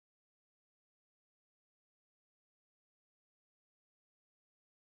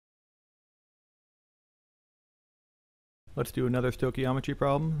Let's do another stoichiometry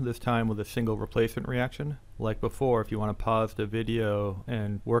problem, this time with a single replacement reaction. Like before, if you want to pause the video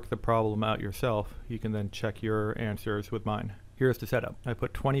and work the problem out yourself, you can then check your answers with mine. Here's the setup. I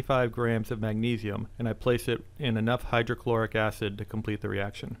put 25 grams of magnesium and I place it in enough hydrochloric acid to complete the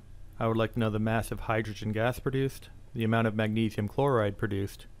reaction. I would like to know the mass of hydrogen gas produced, the amount of magnesium chloride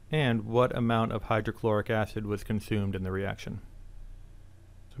produced, and what amount of hydrochloric acid was consumed in the reaction.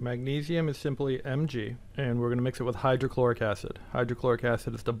 So magnesium is simply Mg, and we're going to mix it with hydrochloric acid. Hydrochloric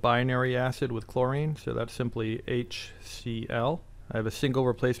acid is the binary acid with chlorine, so that's simply HCl. I have a single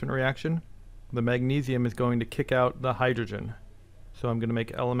replacement reaction. The magnesium is going to kick out the hydrogen. So I'm going to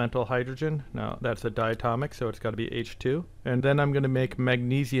make elemental hydrogen. Now that's a diatomic, so it's got to be H2. And then I'm going to make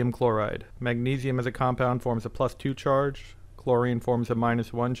magnesium chloride. Magnesium as a compound forms a +2 charge. Chlorine forms a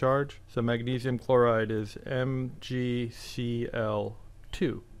 -1 charge. So magnesium chloride is MgCl2.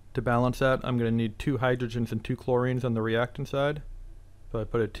 To balance that, I'm going to need 2 hydrogens and 2 chlorines on the reactant side. So I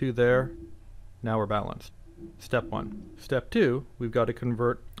put a 2 there. Now we're balanced. Step 1. Step 2, we've got to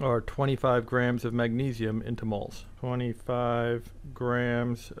convert our 25 grams of magnesium into moles. 25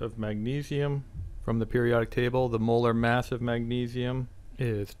 grams of magnesium. From the periodic table, the molar mass of magnesium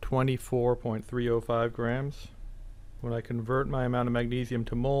is 24.305 grams. When I convert my amount of magnesium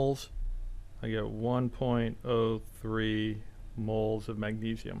to moles, I get 1.03 moles of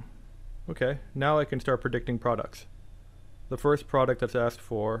magnesium. Okay, now I can start predicting products. The first product that's asked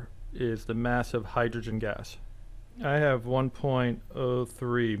for is the mass of hydrogen gas. I have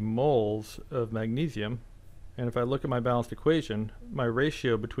 1.03 moles of magnesium, and if I look at my balanced equation, my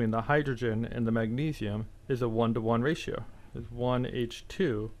ratio between the hydrogen and the magnesium is a 1-to-1 ratio. It's 1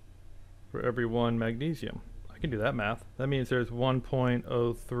 H2 for every 1 magnesium. I can do that math. That means there's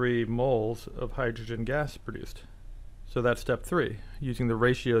 1.03 moles of hydrogen gas produced. So that's step 3, using the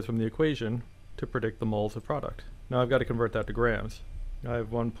ratios from the equation to predict the moles of product. Now I've got to convert that to grams. I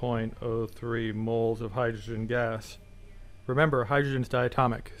have 1.03 moles of hydrogen gas. Remember, hydrogen is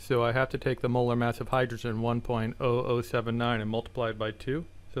diatomic, so I have to take the molar mass of hydrogen, 1.0079, and multiply it by 2.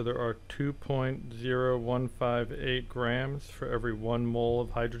 So there are 2.0158 grams for every 1 mole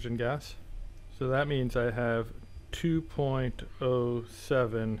of hydrogen gas. So that means I have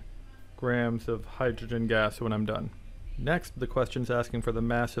 2.07 grams of hydrogen gas when I'm done. Next, the question's asking for the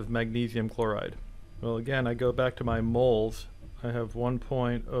mass of magnesium chloride. Well, again, I go back to my moles. I have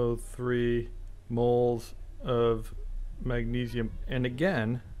 1.03 moles of magnesium. And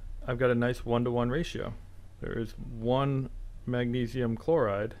again, I've got a nice 1-to-1 ratio. There is 1 magnesium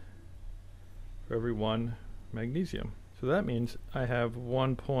chloride for every 1 magnesium. So that means I have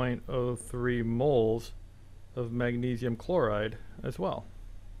 1.03 moles of magnesium chloride as well.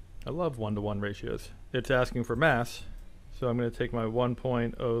 I love 1-to-1 ratios. It's asking for mass. So I'm going to take my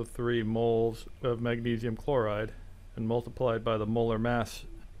 1.03 moles of magnesium chloride and multiply it by the molar mass,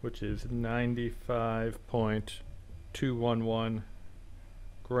 which is 95.211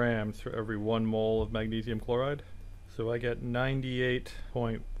 grams for every 1 mole of magnesium chloride. So I get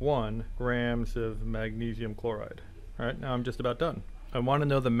 98.1 grams of magnesium chloride. All right, now I'm just about done. I want to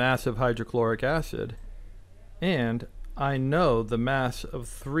know the mass of hydrochloric acid, and I know the mass of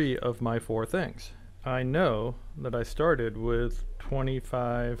 3 of my 4 things. I know that I started with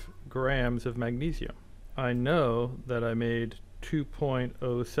 25 grams of magnesium. I know that I made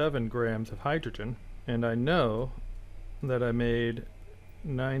 2.07 grams of hydrogen, and I know that I made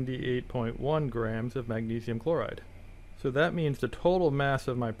 98.1 grams of magnesium chloride. So that means the total mass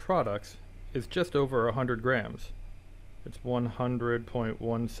of my products is just over 100 grams. It's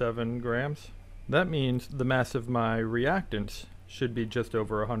 100.17 grams. That means the mass of my reactants should be just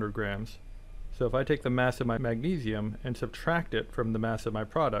over 100 grams. So if I take the mass of my magnesium and subtract it from the mass of my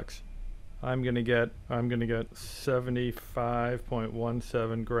products, I'm going to get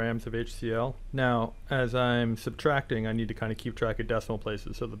 75.17 grams of HCl. Now, as I'm subtracting, I need to kind of keep track of decimal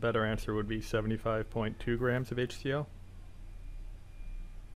places, so the better answer would be 75.2 grams of HCl.